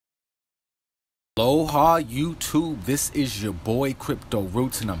Aloha YouTube, this is your boy Crypto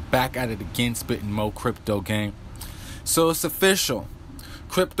Rootz, and I'm back at it again, spitting more crypto game. So it's official,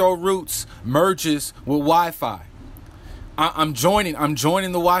 Crypto Rootz merges with YFI. I'm joining the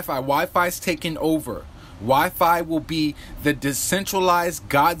YFI. YFI's taking over. YFI will be the decentralized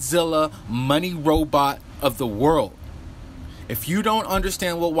Godzilla money robot of the world. If you don't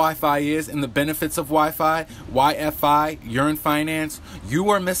understand what YFI is and the benefits of YFI, Yearn Finance, you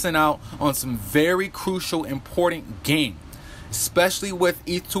are missing out on some very crucial, important game. Especially with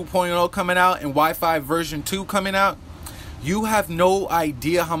ETH 2.0 coming out and YFI version 2 coming out. You have no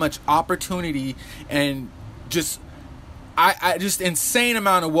idea how much opportunity and just insane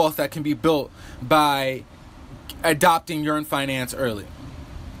amount of wealth that can be built by adopting Yearn Finance early.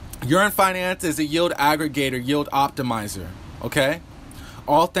 Yearn Finance is a yield aggregator, yield optimizer. Okay,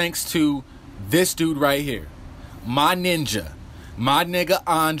 all thanks to this dude right here, my ninja, my nigga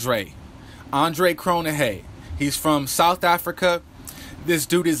Andre Kronehe. He's from South Africa. This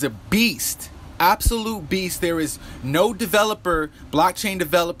dude is a beast, absolute beast. There is no developer, blockchain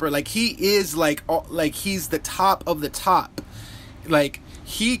developer, like he is like he's the top of the top. Like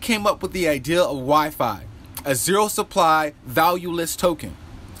he came up with the idea of YFI, a zero supply valueless token,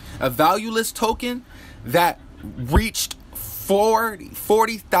 a valueless token that reached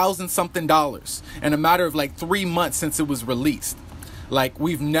 $40,000 something in a matter of like 3 months since it was released. Like,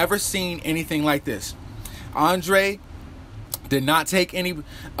 we've never seen anything like this. Andre did not take any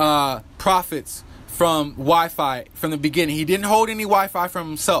profits from YFI from the beginning. He didn't hold any YFI from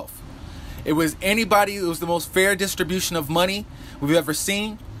himself. It was anybody. It was the most fair distribution of money we've ever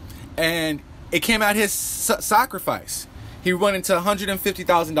seen, and it came at his sacrifice. He went into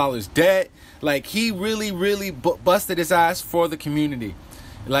 $150,000 debt. Like, he really busted his ass for the community.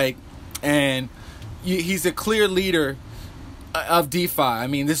 Like, and he's a clear leader of DeFi. I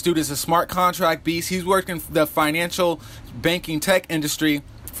mean, this dude is a smart contract beast. He's worked in the financial banking tech industry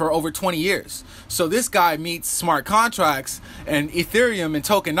for over 20 years. So this guy meets smart contracts and Ethereum and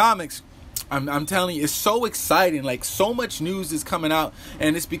tokenomics. I'm telling you, it's so exciting. Like, so much news is coming out,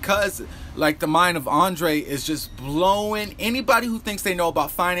 and it's because like the mind of Andre is just blowing. Anybody who thinks they know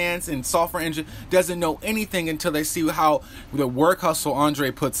about finance and software engine doesn't know anything until they see how the work hustle Andre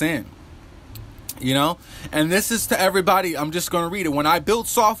puts in. You know, and this is to everybody. I'm just going to read it. When I build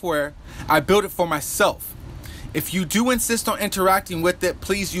software, I build it for myself. If you do insist on interacting with it,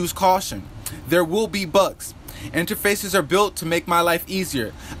 please use caution. There will be bugs. Interfaces are built to make my life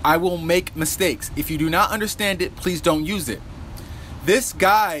easier. I will make mistakes. If you do not understand it, please don't use it. This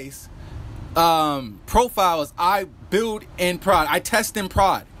guy's profiles I build in prod. I test in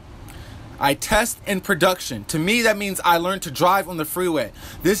prod. I test in production. To me, that means I learned to drive on the freeway.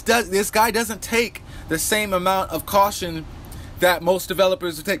 This guy doesn't take the same amount of caution that most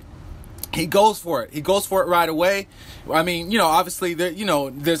developers would take. He goes for it. He goes for it right away. I mean, you know, obviously,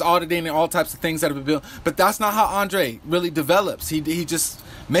 there's auditing and all types of things that have been built. But that's not how Andre really develops. He just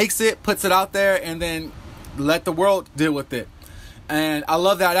makes it, puts it out there, and then let the world deal with it. And I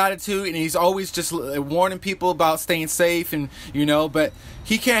love that attitude. And he's always just warning people about staying safe and, you know, but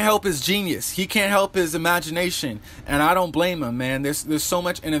he can't help his genius. He can't help his imagination. And I don't blame him, man. There's so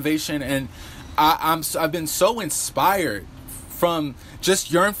much innovation. And I've been so inspired from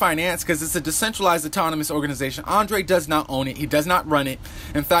just Yearn Finance, because it's a decentralized autonomous organization. Andre does not own it. He does not run it.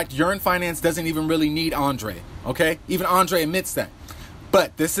 In fact, Yearn Finance doesn't even really need Andre. Okay? Even Andre admits that.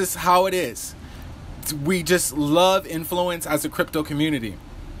 But this is how it is. We just love influence as a crypto community.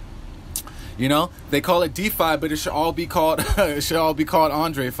 You know, they call it DeFi, but it should all be called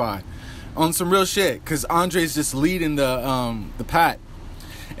Andre-fi on some real shit, because Andre's just leading the pack.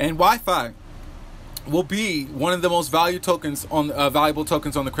 And YFI will be one of the most valuable tokens on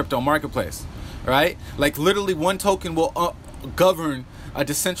the crypto marketplace, right? Like, literally one token will govern a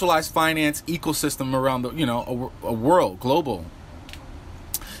decentralized finance ecosystem around the, you know, a world, global.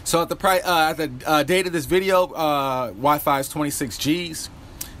 So at the date of this video, YFI is 26 G's.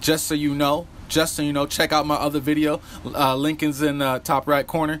 Just so you know, check out my other video. Link is in the top right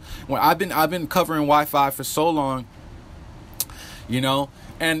corner. Well, I've been covering YFI for so long, you know.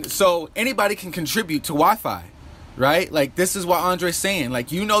 And so anybody can contribute to YFI, right? Like, this is what Andre's saying.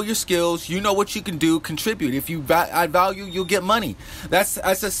 Like, you know your skills, you know what you can do, contribute. If you add value, you'll get money. That's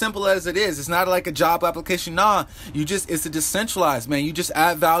as simple as it is. It's not like a job application. Nah, it's a decentralized, man. You just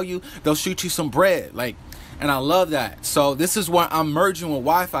add value, they'll shoot you some bread. Like, and I love that. So this is why I'm merging with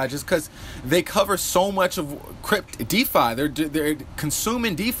YFI, just because they cover so much of DeFi. They're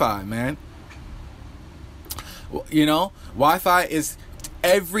consuming DeFi, man. You know, YFI is...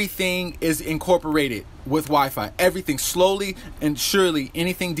 everything is incorporated. with Wi-Fi. Everything, slowly and surely,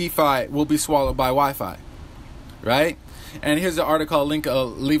 anything DeFi will be swallowed by Wi-Fi, right? And here's an article. I'll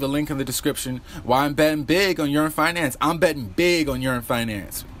leave a link in the description. Why I'm betting big on Yearn Finance. I'm betting big on Yearn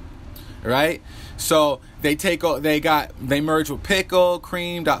Finance, right? So they merged with Pickle,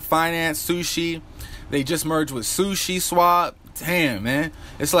 Cream.finance, Sushi. They just merged with Sushi Swap. Damn, man,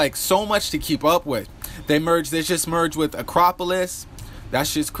 it's like so much to keep up with. They just merged with Acropolis. That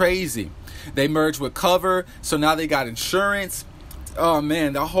shit's crazy. They merged with Cover, so now they got insurance. Oh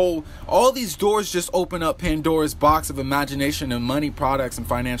man, all these doors just open up Pandora's box of imagination and money products and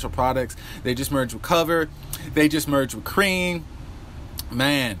financial products. They just merged with Cover. They just merged with Cream.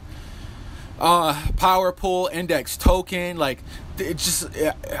 Man. Power Pool Index Token, like it just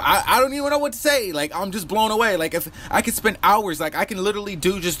I don't even know what to say. Like I'm just blown away. Like if I could spend hours, like I can literally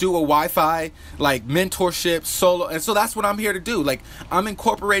do a YFI like mentorship solo, and so that's what I'm here to do. Like I'm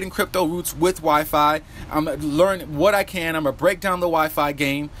incorporating crypto roots with Wi-Fi. I'm learning what I can. I'm gonna break down the Wi-Fi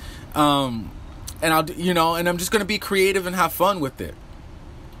game, and and I'm just gonna be creative and have fun with it.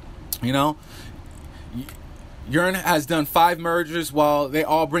 Yearn has done 5 mergers while they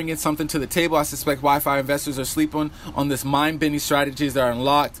all bring in something to the table. I suspect Wi-Fi investors are sleeping on this mind-bending strategies that are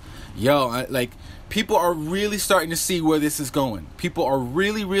unlocked. People are really starting to see where this is going. People are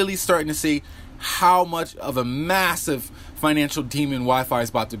really, really starting to see how much of a massive financial demon Wi-Fi is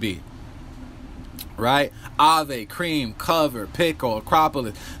about to be. Right? Aave, Cream, Cover, Pickle,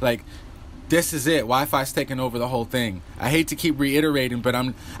 Acropolis. Like, this is it. Wi-Fi's taking over the whole thing. I hate to keep reiterating, but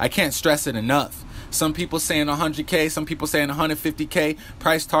I can't stress it enough. Some people saying 100K, some people saying 150K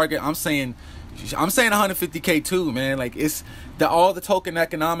price target. I'm saying 150K too, man. Like all the token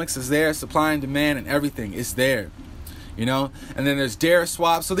economics is there, supply and demand and everything is there. And then there's Dare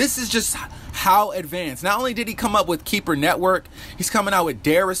Swap. So this is just how advanced. Not only did he come up with Keeper Network, he's coming out with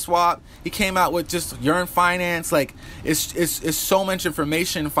Dare Swap. He came out with just Yearn Finance. Like it's so much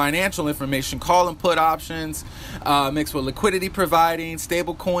information, financial information, call and put options, mixed with liquidity providing,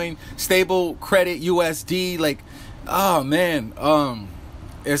 stable credit USD. Like, oh man,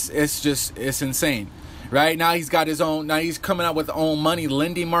 it's insane. Right now he's got his own. Now he's coming out with his own money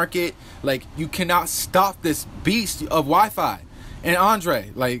lending market. Like you cannot stop this beast of Wi-Fi. And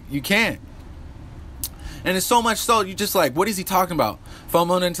Andre, like you can't. And it's so much so you just like, what is he talking about?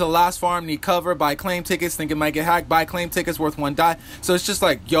 FOMO into the last farm, need cover, buy claim tickets, think it might get hacked, buy claim tickets worth $1. So it's just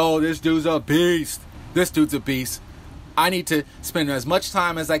like, yo, this dude's a beast. This dude's a beast. I need to spend as much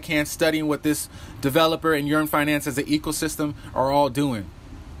time as I can studying what this developer and Yearn Finance as an ecosystem are all doing.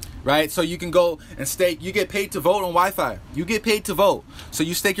 Right? So you can go and stake. You get paid to vote on Wi-Fi. You get paid to vote. So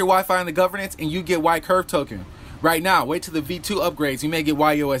you stake your Wi-Fi in the governance and you get Y Curve token. Right now, wait till the V2 upgrades. You may get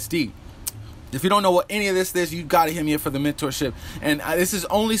YUSD. If you don't know what any of this is, you got to hit me up for the mentorship. And this is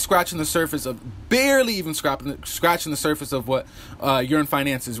only scratching the surface of, barely even scratching the surface of what Yearn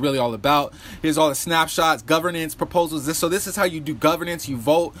Finance is really all about. Here's all the snapshots, governance, proposals. So this is how you do governance. You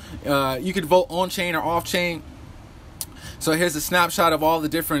vote. You could vote on-chain or off-chain. So here's a snapshot of all the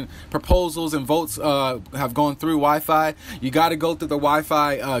different proposals and votes have gone through Wi-Fi. You got to go through the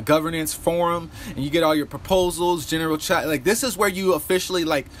Wi-Fi governance forum, and you get all your proposals, general chat. Like this is where you officially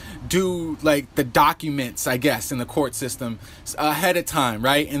like do like the documents, I guess, in the court system ahead of time,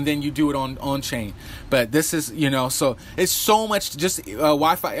 right? And then you do it on chain. But this is, so it's so much just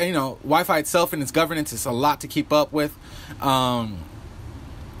Wi-Fi. Wi-Fi itself and its governance is a lot to keep up with, and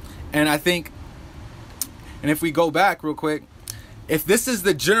I think. And if we go back real quick, if this is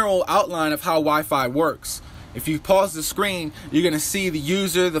the general outline of how Wi-Fi works, if you pause the screen, you're going to see the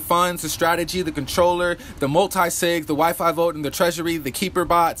user, the funds, the strategy, the controller, the multi-sig, the Wi-Fi vote, and the treasury, the keeper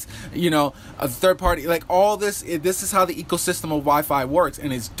bots, a third party, like all this. This is how the ecosystem of Wi-Fi works,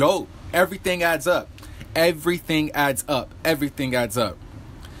 and it's dope. Everything adds up. Everything adds up. Everything adds up.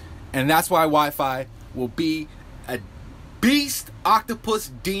 And that's why Wi-Fi will be a beast,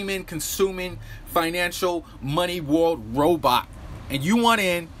 octopus, demon, consuming financial money world robot. And you want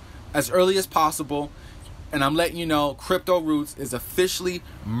in as early as possible. And I'm letting you know, Crypto Rootz is officially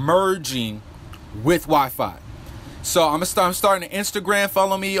merging with Wi-Fi. So I'm starting an Instagram.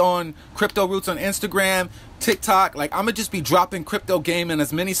 Follow me on Crypto Rootz on Instagram, TikTok. Like I'm gonna just be dropping crypto game in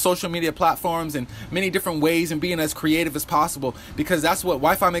as many social media platforms and many different ways and being as creative as possible, because that's what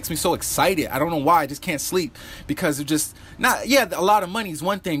Wi-Fi makes me so excited. I don't know why. I just can't sleep because of just a lot of money is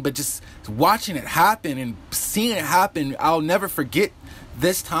one thing, but just watching it happen and seeing it happen, I'll never forget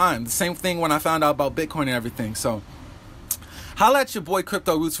this time. The same thing when I found out about Bitcoin and everything. So holla at your boy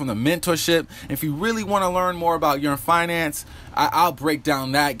Crypto Rootz from the mentorship. If you really want to learn more about Yearn Finance, I'll break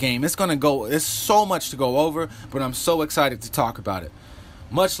down that game. There's so much to go over, but I'm so excited to talk about it.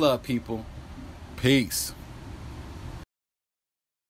 Much love, people. Peace.